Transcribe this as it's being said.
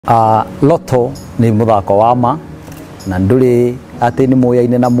Lotto ni muthako wa ma na nduri ati ni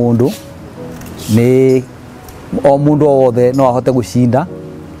muyaine na mundu ni o mundu wothe no ahote gucinda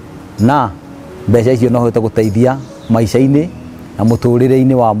na mbeca icio no ahote guteithia maisha-ini na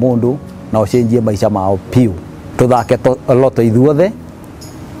muturire-ini wa mundu na ucenjie maisha mao piu. Tuthake Lotto ithuothe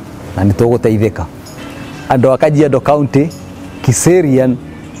na ni tuguteithika. Andu a Kajiado County Kiserian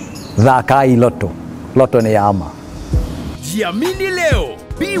thakai Lotto. Lotto ni ya ma. Jiamini leo.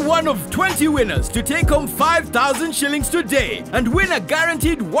 Be one of 20 winners to take home 5,000 shillings today and win a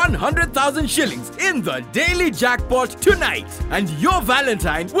guaranteed 100,000 shillings in the daily jackpot tonight. And your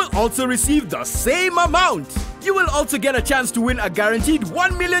Valentine will also receive the same amount. You will also get a chance to win a guaranteed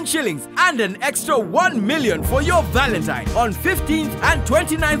 1 million shillings and an extra 1 million for your Valentine on 15th and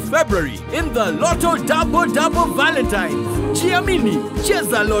 29th February in the Lotto DABO Valentines. Jiamini,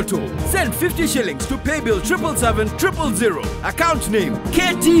 CHEZA Lotto. Send 50 shillings to paybill 777 000. Account name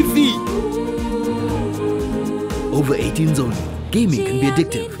KTV. Over 18s only. Gaming can be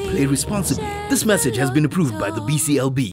addictive. Play responsibly. This message has been approved by the BCLB.